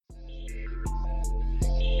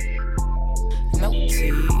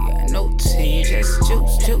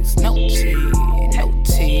just juice, no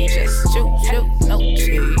tea, just juice, no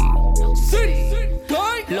tea.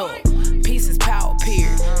 Look, peace is power,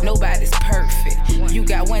 period. Nobody's perfect. You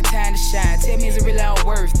got one time to shine. Tell me, is it really all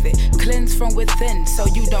worth it? Cleanse from within so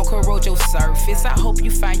you don't corrode your surface. I hope you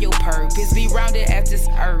find your purpose. Be rounded as this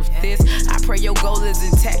earth is. I pray your goal is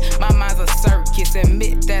intact. My mind's a circus.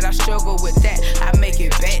 Admit that I struggle with that. I make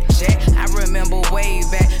it back, Jack. I remember way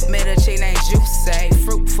back. Met a chick named Juice.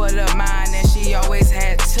 Fruit for the mind, and she always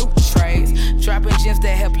had 2 trays. Dropping gems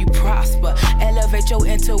that help you prosper. Elevate your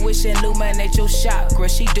intuition, illuminate your chakra.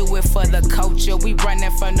 She do it for the culture. We running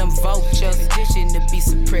from them vultures. Condition to be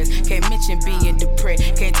suppressed. Can't mention being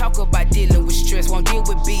depressed. Can't talk about dealing with stress. Won't deal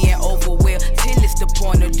with being overwhelmed till it's the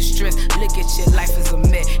point of distress. Look at your life as a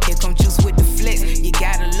mess. Here come Juice with the flex. You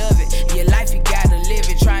gotta love it. Your life, you gotta live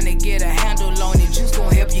it. Trying to get a handle on it. Juice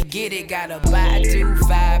gon' help you get it. Got a Baidu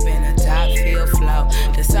vibe and a top field flow.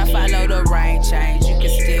 The sun follow the rain change. You can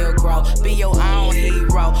still grow. Be your own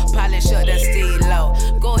hero. Polish up that stilo.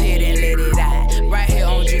 Go ahead and let it out. Right here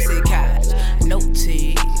on Juicy Couch. No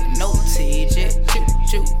tea, just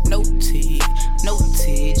choo, no tea,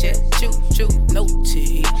 just choo, no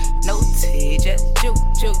tea, just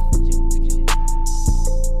choo.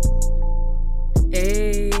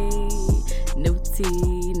 Hey, no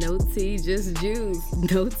tea, just juice.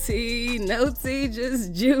 No tea,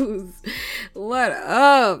 just juice. What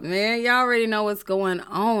up, man? Y'all already know what's going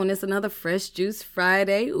on. It's another Fresh Juice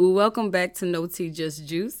Friday. Welcome back to No Tea, Just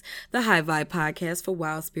Juice, the high vibe podcast for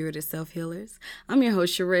wild spirited self-healers. I'm your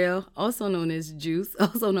host, Sherelle, also known as Juice,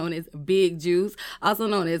 also known as Big Juice, also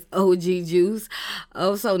known as OG Juice,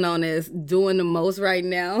 also known as doing the most right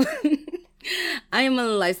now. I am a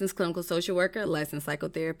licensed clinical social worker, licensed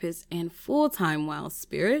psychotherapist, and full-time wild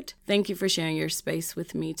spirit. Thank you for sharing your space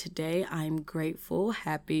with me today. I'm grateful.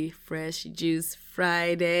 Happy Fresh Juice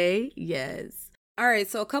Friday. Yes. All right,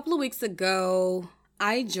 so a couple of weeks ago,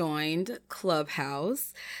 I joined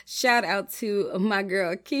Clubhouse. Shout out to my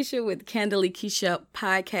girl Keisha with Candidly Keisha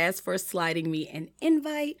podcast for sliding me an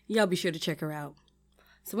invite. Y'all be sure to check her out.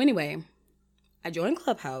 So anyway, I joined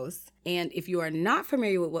Clubhouse, and if you are not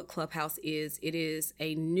familiar with what Clubhouse is, it is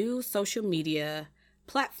a new social media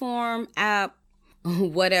platform, app,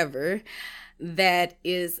 whatever, that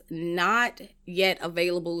is not yet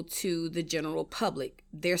available to the general public.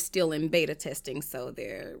 They're still in beta testing, so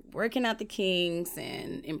they're working out the kinks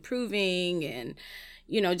and improving and,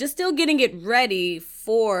 just still getting it ready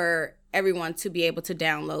for everyone to be able to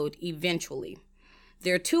download eventually.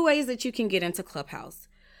 There are 2 ways that you can get into Clubhouse.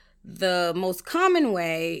 The most common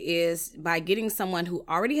way is by getting someone who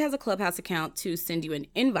already has a Clubhouse account to send you an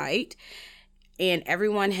invite. And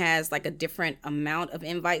everyone has like a different amount of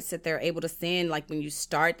invites that they're able to send. Like when you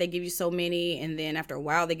start, they give you so many. And then after a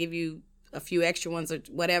while, they give you a few extra ones or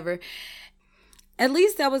whatever. At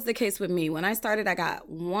least that was the case with me. When I started, I got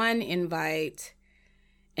 1 invite.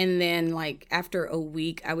 And then like after a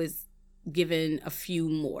week, I was given a few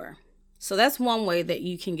more. So that's one way that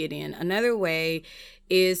you can get in. Another way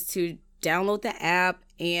is to download the app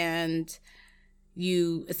and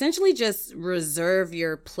you essentially just reserve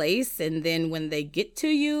your place. And then when they get to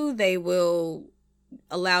you, they will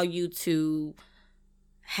allow you to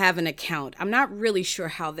have an account. I'm not really sure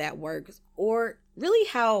how that works or really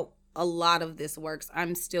how a lot of this works.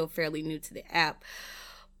 I'm still fairly new to the app.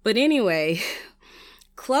 But anyway,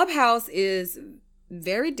 Clubhouse is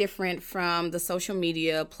very different from the social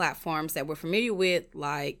media platforms that we're familiar with,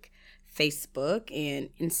 like Facebook and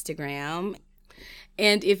Instagram.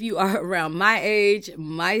 And if you are around my age,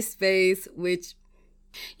 MySpace, which,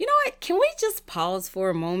 you know what, can we just pause for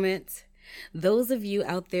a moment? Those of you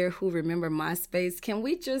out there who remember MySpace, can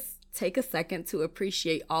we just take a second to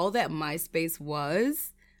appreciate all that MySpace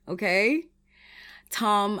was? Okay?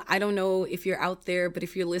 Tom, I don't know if you're out there, but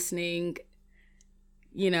if you're listening,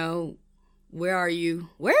 where are you?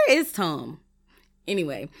 Where is Tom?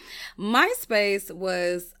 Anyway, MySpace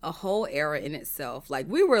was a whole era in itself. Like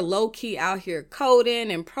we were low key out here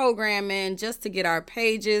coding and programming just to get our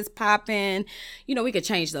pages popping. We could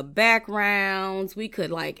change the backgrounds. We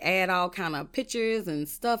could like add all kind of pictures and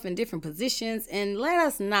stuff in different positions. And let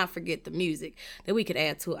us not forget the music that we could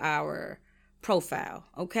add to our profile.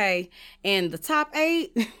 Okay. And the top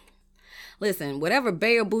 8, listen, whatever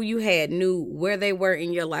bae or boo you had knew where they were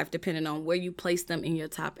in your life depending on where you placed them in your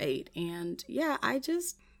top 8. And yeah, I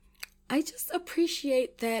just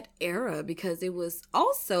appreciate that era because it was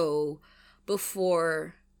also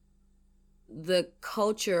before the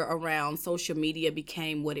culture around social media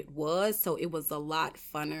became what it was. So it was a lot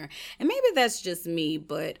funner. And maybe that's just me,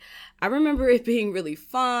 but I remember it being really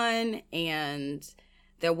fun and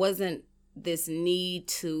there wasn't this need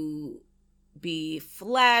to be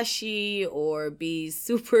flashy or be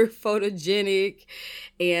super photogenic.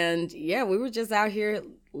 And yeah, we were just out here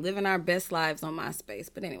living our best lives on MySpace.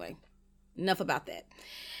 But anyway, enough about that.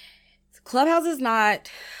 Clubhouse is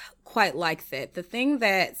not quite like that. The thing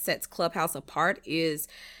that sets Clubhouse apart is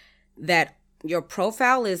that your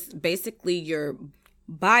profile is basically your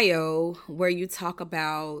bio, where you talk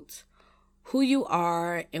about who you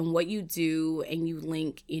are and what you do, and you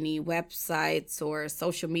link any websites or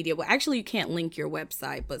social media. Well, actually, you can't link your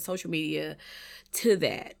website, but social media to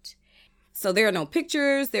that. So there are no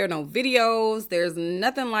pictures, there are no videos, there's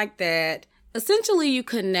nothing like that. Essentially, you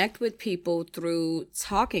connect with people through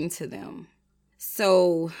talking to them.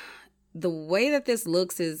 So the way that this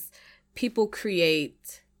looks is people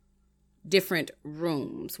create different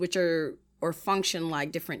rooms, which are or function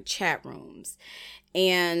like different chat rooms.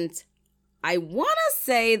 And I want to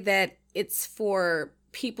say that it's for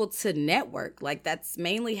people to network. Like, that's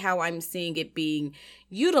mainly how I'm seeing it being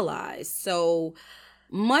utilized. So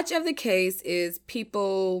much of the case is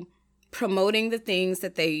people promoting the things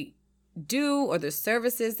that they do or the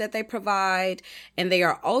services that they provide. And they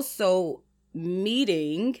are also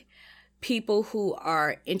meeting people who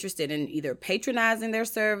are interested in either patronizing their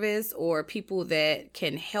service or people that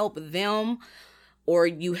can help them, or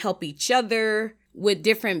you help each other with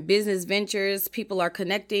different business ventures. People are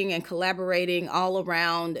connecting and collaborating all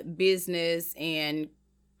around business and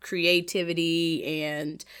creativity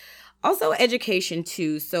and also education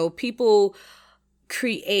too. So people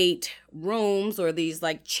create rooms or these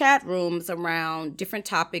like chat rooms around different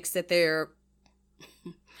topics that they're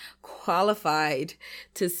qualified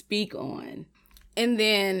to speak on. And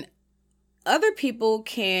then other people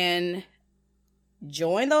can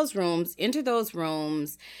join those rooms, enter those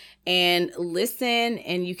rooms, and listen.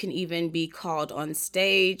 And you can even be called on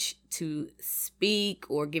stage to speak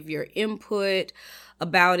or give your input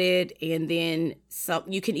about it. And then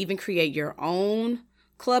you can even create your own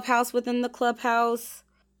clubhouse within the clubhouse.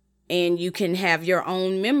 And you can have your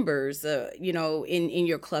own members, in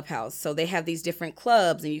your clubhouse. So they have these different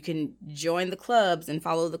clubs, and you can join the clubs and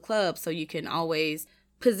follow the clubs. So you can always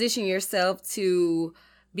position yourself to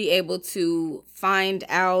be able to find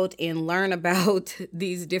out and learn about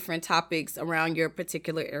these different topics around your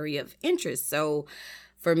particular area of interest. So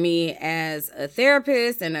for me as a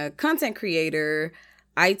therapist and a content creator,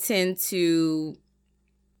 I tend to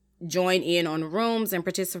join in on rooms and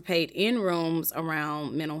participate in rooms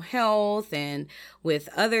around mental health and with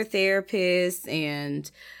other therapists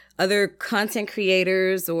and other content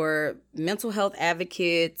creators or mental health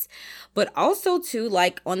advocates, but also too,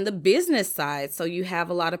 like on the business side. So you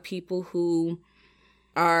have a lot of people who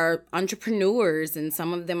are entrepreneurs, and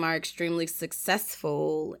some of them are extremely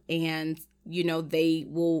successful, and they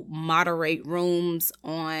will moderate rooms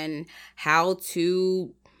on how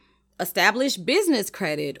to establish business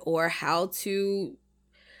credit or how to,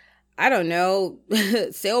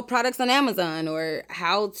 sell products on Amazon or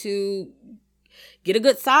how to get a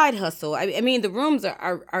good side hustle. I mean, the rooms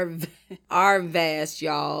are vast,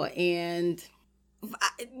 y'all. And,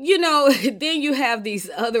 then you have these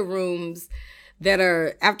other rooms that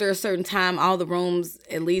are, after a certain time, all the rooms,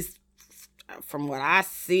 at least from what I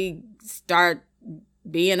see, start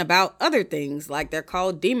being about other things. Like, they're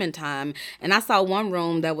called Demon Time. And I saw one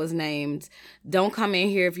room that was named Don't Come In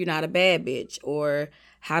Here If You're Not a Bad Bitch, or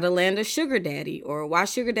How to Land a Sugar Daddy, or Why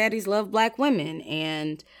Sugar Daddies Love Black Women,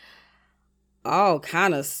 and all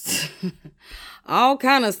kind of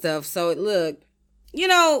stuff. So look,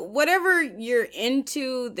 whatever you're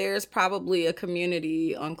into, there's probably a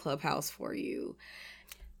community on Clubhouse for you.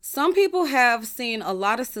 Some people have seen a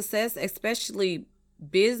lot of success, especially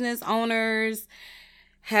business owners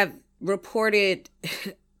have reported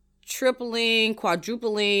tripling,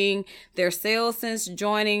 quadrupling their sales since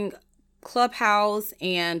joining Clubhouse.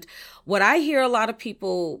 And what I hear a lot of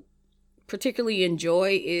people particularly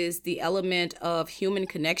enjoy is the element of human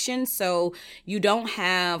connection. So you don't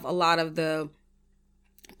have a lot of the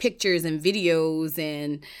pictures and videos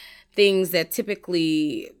and things that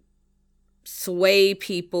typically sway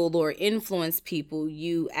people or influence people.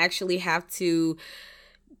 You actually have to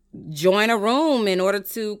join a room in order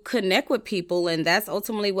to connect with people, and that's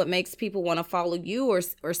ultimately what makes people want to follow you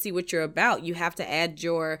or see what you're about. You have to add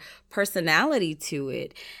your personality to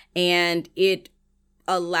it, and it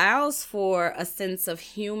allows for a sense of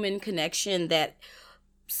human connection that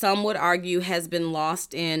some would argue has been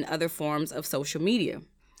lost in other forms of social media.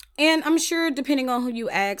 And I'm sure, depending on who you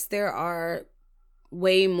ask, there are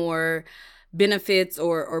way more benefits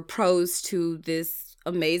or pros to this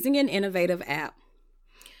amazing and innovative app.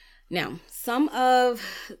 Now, some of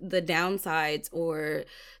the downsides or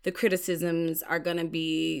the criticisms are going to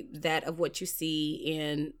be that of what you see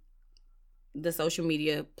in the social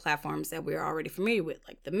media platforms that we're already familiar with,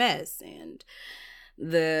 like the mess and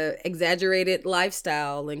the exaggerated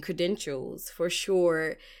lifestyle and credentials. For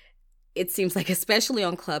sure, it seems like, especially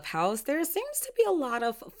on Clubhouse, there seems to be a lot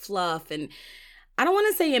of fluff, and I don't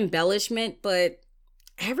want to say embellishment, but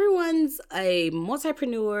everyone's a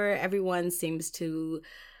multipreneur. Everyone seems to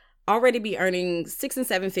already be earning 6 and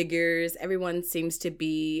 7 figures. Everyone seems to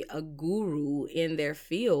be a guru in their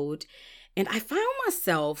field. And I found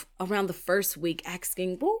myself around the first week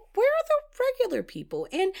asking, well, where are the regular people?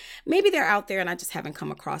 And maybe they're out there and I just haven't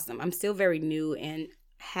come across them. I'm still very new and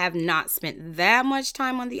have not spent that much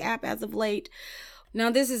time on the app as of late. Now,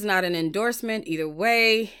 this is not an endorsement either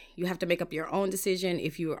way. You have to make up your own decision.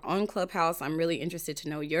 If you are on Clubhouse, I'm really interested to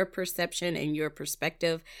know your perception and your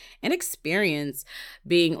perspective and experience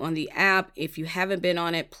being on the app. If you haven't been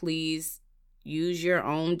on it, please use your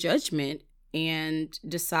own judgment and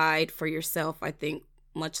decide for yourself. I think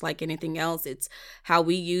much like anything else, it's how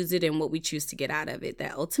we use it and what we choose to get out of it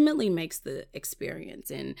that ultimately makes the experience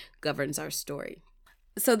and governs our story.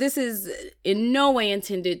 So this is in no way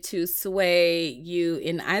intended to sway you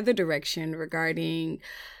in either direction regarding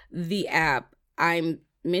the app. I'm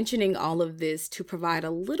mentioning all of this to provide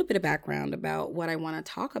a little bit of background about what I want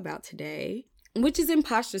to talk about today, which is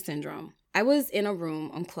imposter syndrome. I was in a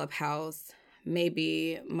room on Clubhouse,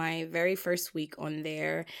 maybe my very first week on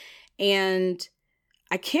there, and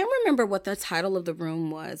I can't remember what the title of the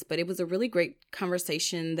room was, but it was a really great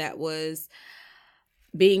conversation that was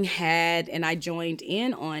being had, and I joined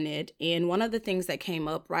in on it. And one of the things that came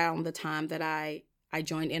up right around the time that I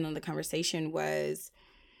joined in on the conversation was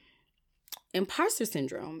imposter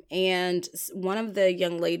syndrome. And one of the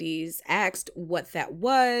young ladies asked what that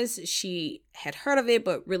was. She had heard of it,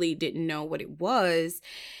 but really didn't know what it was.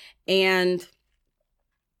 And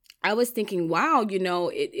I was thinking, wow,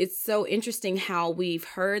 it's so interesting how we've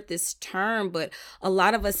heard this term, but a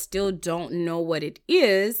lot of us still don't know what it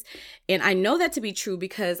is. And I know that to be true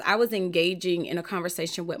because I was engaging in a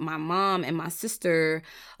conversation with my mom and my sister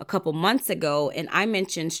a couple months ago, and I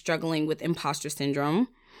mentioned struggling with imposter syndrome.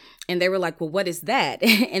 And they were like, well, what is that?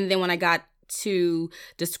 And then when I got to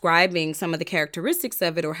describing some of the characteristics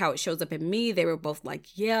of it or how it shows up in me, they were both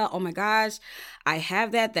like, yeah, oh my gosh, I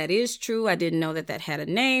have that. That is true. I didn't know that that had a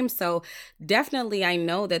name. So definitely I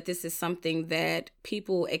know that this is something that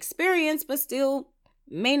people experience, but still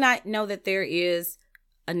may not know that there is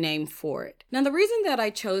a name for it. Now, the reason that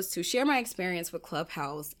I chose to share my experience with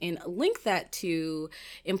Clubhouse and link that to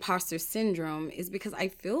imposter syndrome is because I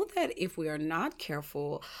feel that if we are not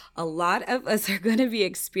careful, a lot of us are going to be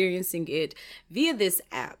experiencing it via this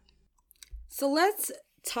app. So let's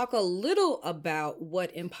talk a little about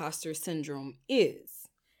what imposter syndrome is.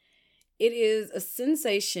 It is a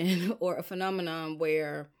sensation or a phenomenon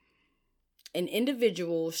where an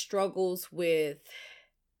individual struggles with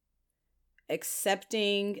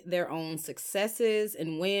accepting their own successes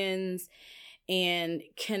and wins and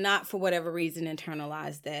cannot, for whatever reason,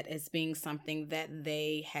 internalize that as being something that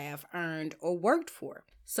they have earned or worked for.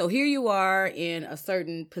 So here you are in a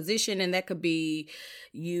certain position, and that could be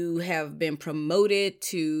you have been promoted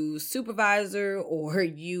to supervisor, or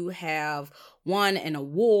you have won an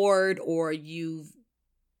award, or you've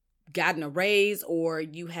gotten a raise, or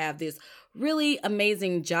you have this really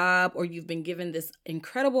amazing job, or you've been given this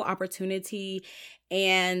incredible opportunity,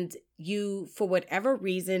 and you, for whatever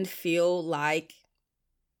reason, feel like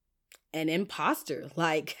an imposter.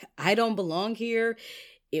 Like, I don't belong here.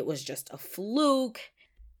 It was just a fluke.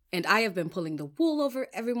 And I have been pulling the wool over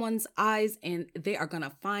everyone's eyes, and they are going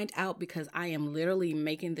to find out because I am literally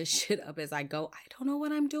making this shit up as I go. I don't know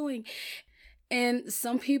what I'm doing. And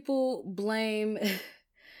some people blame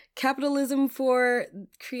capitalism for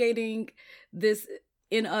creating this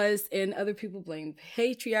in us, and other people blame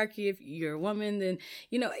patriarchy. If you're a woman, then,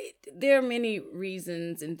 there are many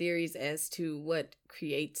reasons and theories as to what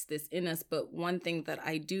creates this in us. But one thing that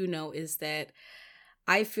I do know is that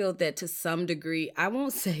I feel that to some degree, I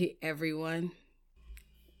won't say everyone,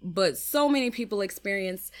 but so many people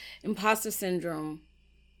experience imposter syndrome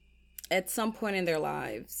at some point in their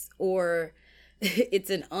lives, or it's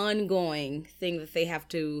an ongoing thing that they have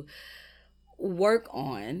to work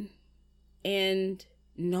on. And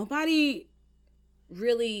nobody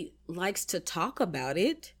really likes to talk about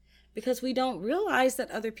it because we don't realize that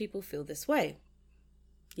other people feel this way.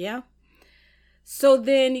 Yeah. So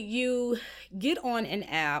then you get on an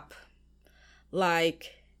app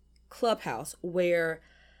like Clubhouse where,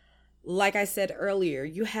 like I said earlier,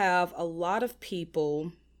 you have a lot of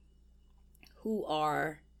people who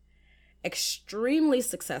are extremely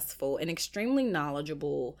successful and extremely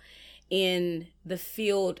knowledgeable in the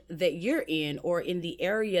field that you're in or in the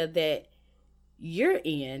area that you're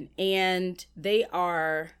in, and they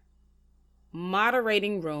are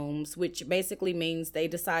moderating rooms, which basically means they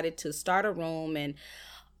decided to start a room, and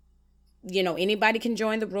anybody can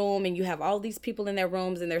join the room, and you have all these people in their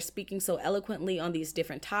rooms, and they're speaking so eloquently on these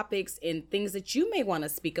different topics and things that you may want to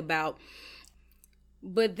speak about.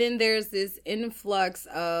 But then there's this influx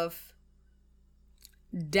of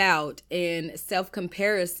doubt and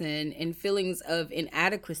self-comparison and feelings of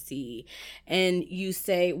inadequacy. And you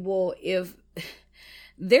say, well, if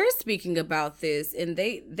they're speaking about this and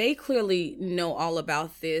they clearly know all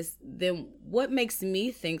about this, then what makes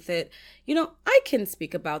me think that, I can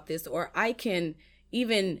speak about this, or I can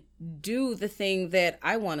even do the thing that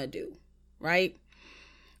I want to do, right?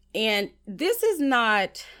 And this is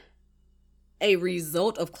not a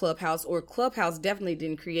result of Clubhouse, or Clubhouse definitely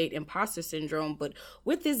didn't create imposter syndrome, but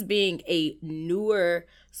with this being a newer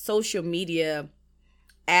social media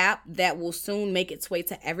app that will soon make its way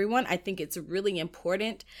to everyone, I think it's really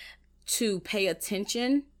important to pay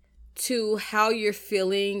attention to how you're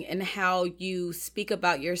feeling and how you speak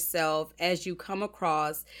about yourself as you come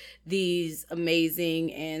across these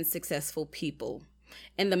amazing and successful people.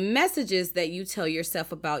 And the messages that you tell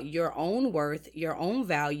yourself about your own worth, your own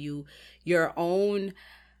value, your own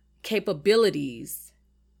capabilities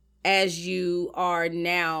as you are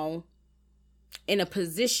now in a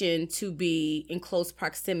position to be in close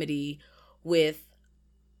proximity with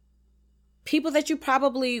people that you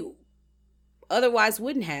probably otherwise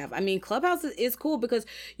wouldn't have. I mean, Clubhouse is cool because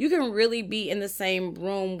you can really be in the same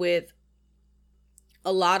room with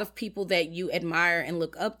a lot of people that you admire and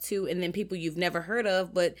look up to, and then people you've never heard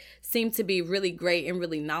of but seem to be really great and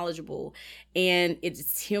really knowledgeable. And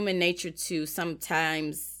it's human nature to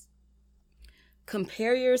sometimes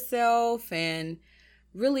compare yourself and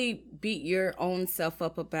really beat your own self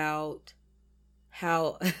up about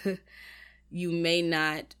how you may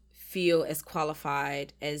not feel as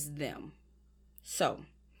qualified as them. So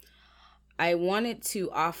I wanted to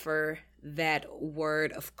offer that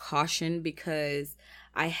word of caution because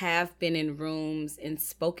I have been in rooms and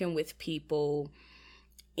spoken with people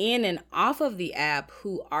in and off of the app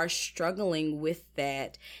who are struggling with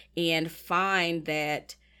that and find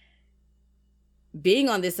that being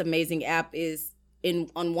on this amazing app is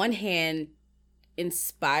on one hand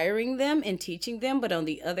inspiring them and teaching them, but on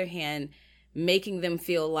the other hand making them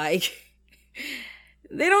feel like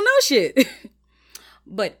they don't know shit.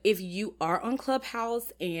 But if you are on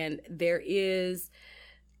Clubhouse and there is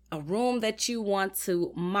a room that you want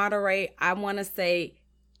to moderate, I want to say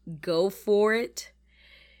go for it.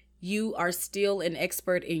 You are still an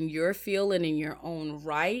expert in your field and in your own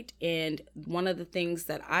right. And one of the things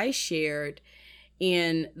that I shared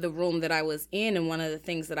in the room that I was in, and one of the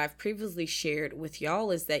things that I've previously shared with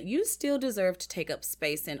y'all, is that you still deserve to take up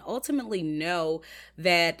space and ultimately know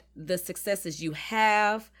that the successes you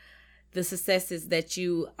have, the successes that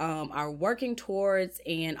you are working towards,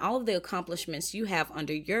 and all of the accomplishments you have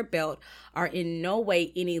under your belt are in no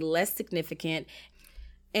way any less significant.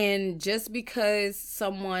 And just because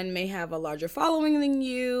someone may have a larger following than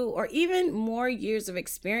you or even more years of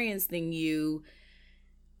experience than you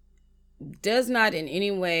does not in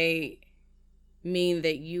any way mean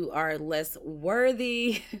that you are less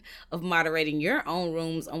worthy of moderating your own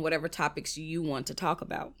rooms on whatever topics you want to talk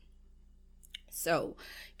about. So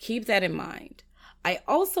keep that in mind. I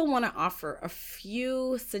also want to offer a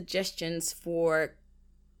few suggestions for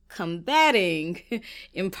combating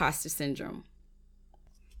imposter syndrome.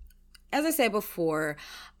 As I said before,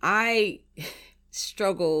 I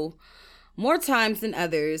struggle more times than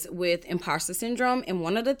others with imposter syndrome. And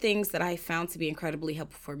one of the things that I found to be incredibly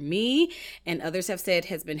helpful for me, and others have said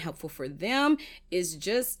has been helpful for them, is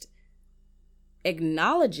just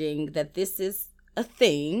acknowledging that this is a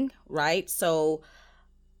thing, right? So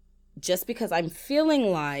just because I'm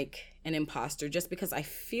feeling like an imposter, just because I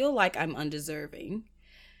feel like I'm undeserving,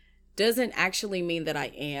 doesn't actually mean that I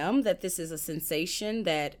am, that this is a sensation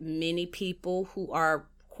that many people who are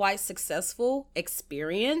quite successful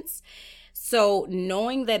experience. So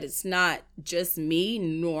knowing that it's not just me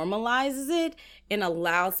normalizes it and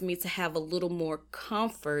allows me to have a little more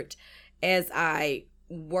comfort as I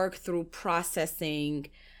work through processing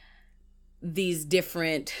these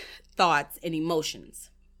different thoughts and emotions.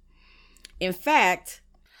 In fact,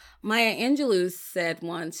 Maya Angelou said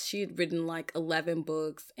once she had written like 11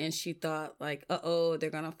 books and she thought like, they're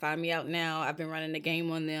going to find me out now. I've been running the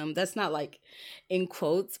game on them. That's not like in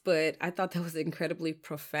quotes, but I thought that was incredibly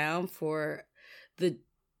profound for the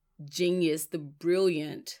genius, the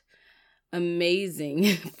brilliant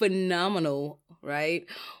amazing, phenomenal, right,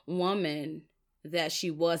 woman that she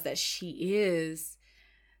is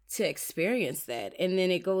to experience that. And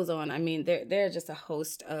then it goes on. I mean, there are just a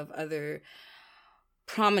host of other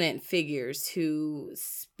prominent figures who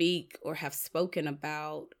speak or have spoken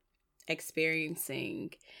about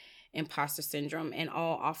experiencing imposter syndrome and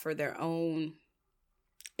all offer their own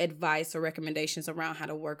advice or recommendations around how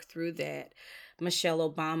to work through that. Michelle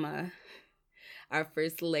Obama, our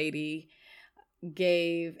first lady,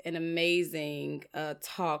 gave an amazing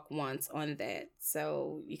talk once on that.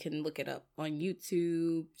 So you can look it up on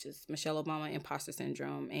YouTube, just Michelle Obama imposter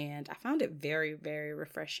syndrome. And I found it very, very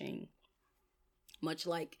refreshing, much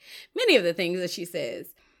like many of the things that she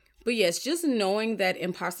says. But yes, just knowing that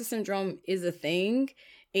imposter syndrome is a thing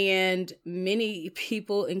and many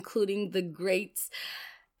people, including the greats,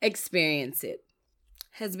 experience it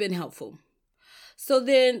has been helpful. So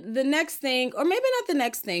then the next thing, or maybe not the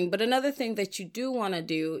next thing, but another thing that you do want to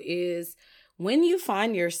do is when you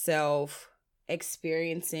find yourself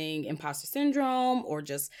experiencing imposter syndrome or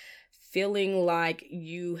just feeling like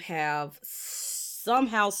you have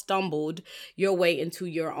somehow stumbled your way into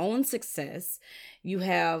your own success, you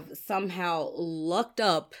have somehow lucked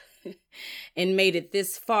up and made it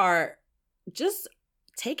this far, just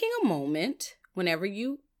taking a moment whenever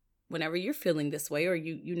you're feeling this way or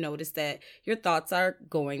you notice that your thoughts are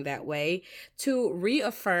going that way, to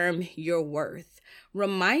reaffirm your worth,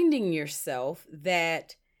 reminding yourself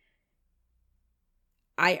that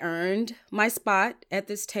I earned my spot at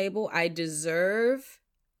this table. I deserve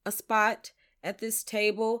a spot at this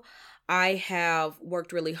table. I have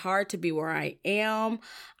worked really hard to be where I am.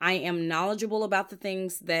 I am knowledgeable about the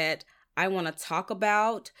things that I want to talk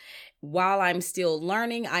about. While I'm still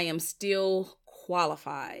learning, I am still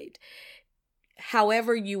qualified.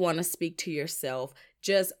 However you want to speak to yourself,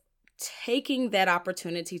 just taking that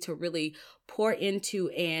opportunity to really pour into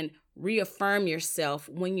and reaffirm yourself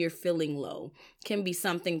when you're feeling low can be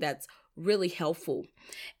something that's really helpful.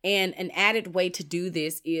 And an added way to do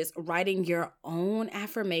this is writing your own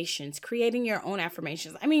affirmations, creating your own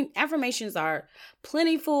affirmations. I mean, affirmations are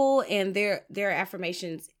plentiful, and there are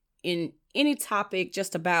affirmations in any topic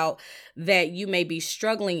just about that you may be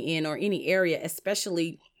struggling in, or any area,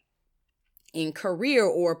 especially in career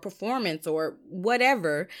or performance or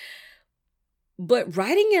whatever. But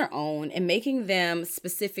writing your own and making them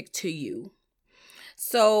specific to you.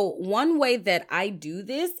 So one way that I do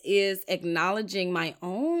this is acknowledging my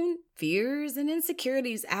own fears and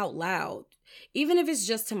insecurities out loud, even if it's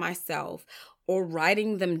just to myself, or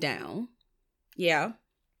writing them down. Yeah.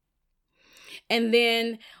 And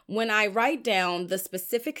then when I write down the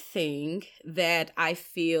specific thing that I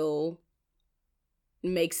feel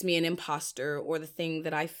makes me an imposter, or the thing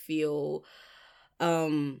that I feel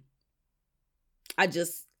I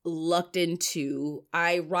just lucked into,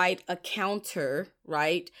 I write a counter,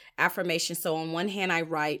 right, affirmation. So on one hand, I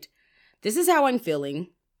write, this is how I'm feeling.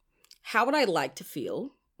 How would I like to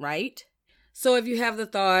feel, right? So if you have the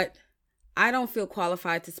thought, I don't feel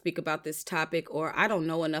qualified to speak about this topic, or I don't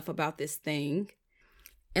know enough about this thing.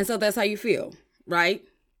 And so that's how you feel, right?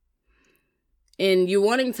 And you're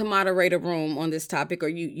wanting to moderate a room on this topic, or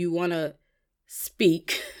you want to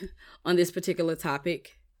speak on this particular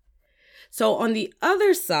topic. So on the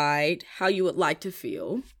other side, how you would like to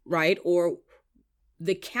feel, right? Or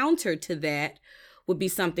the counter to that would be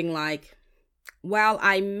something like, while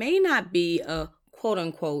I may not be a quote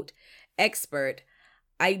unquote expert,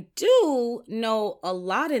 I do know a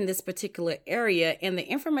lot in this particular area, and the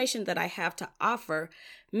information that I have to offer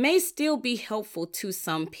may still be helpful to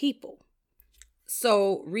some people.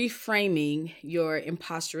 So reframing your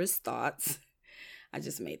imposterous thoughts, I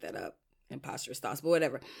just made that up, imposterous thoughts, but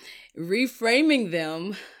whatever. Reframing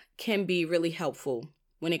them can be really helpful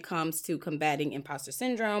when it comes to combating imposter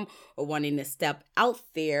syndrome, or wanting to step out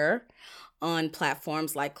there on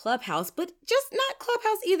platforms like Clubhouse, but just not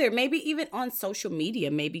Clubhouse either. Maybe even on social media.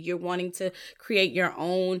 Maybe you're wanting to create your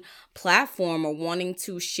own platform, or wanting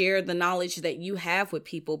to share the knowledge that you have with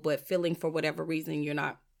people, but feeling for whatever reason you're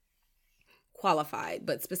not qualified.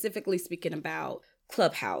 But specifically speaking about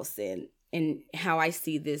Clubhouse and how I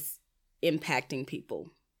see this impacting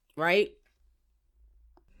people, right?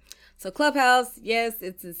 So Clubhouse, yes,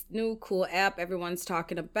 it's this new cool app everyone's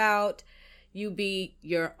talking about. You be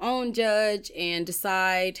your own judge and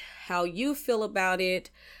decide how you feel about it.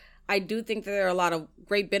 I do think that there are a lot of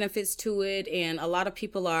great benefits to it, and a lot of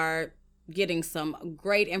people are getting some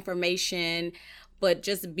great information, but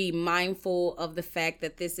just be mindful of the fact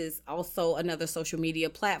that this is also another social media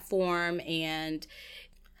platform, and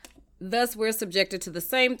Thus, we're subjected to the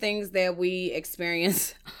same things that we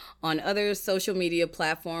experience on other social media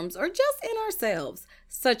platforms or just in ourselves,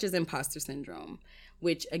 such as imposter syndrome,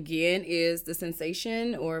 which again is the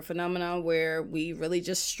sensation or phenomenon where we really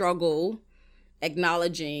just struggle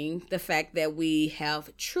acknowledging the fact that we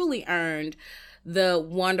have truly earned the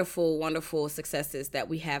wonderful, wonderful successes that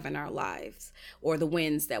we have in our lives or the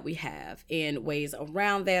wins that we have. And ways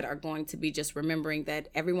around that are going to be just remembering that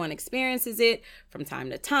everyone experiences it from time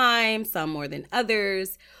to time, some more than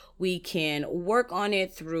others. We can work on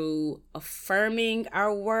it through affirming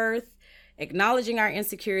our worth, acknowledging our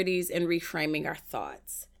insecurities, and reframing our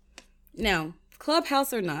thoughts. Now,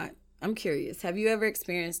 Clubhouse or not, I'm curious, have you ever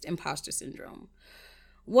experienced imposter syndrome?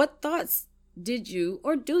 What thoughts did you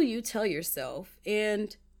or do you tell yourself?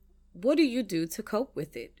 And what do you do to cope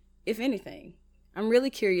with it, if anything? I'm really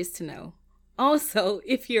curious to know. Also,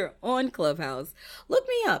 if you're on Clubhouse, look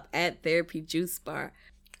me up at Therapy Juice Bar.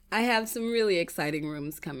 I have some really exciting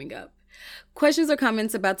rooms coming up. Questions or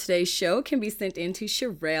comments about today's show can be sent in to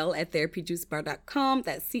Sherelle at therapyjuicebar.com.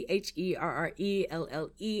 That's CHERRELLE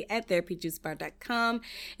at therapyjuicebar.com.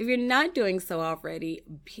 If you're not doing so already,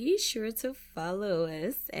 be sure to follow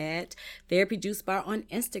us at Therapy Juice Bar on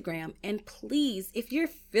Instagram. And please, if you're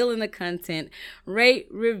feeling the content, rate,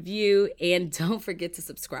 review, and don't forget to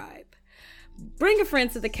subscribe. Bring a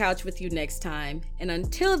friend to the couch with you next time. And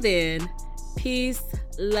until then, peace,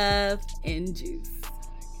 love, and juice.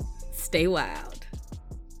 Stay wild.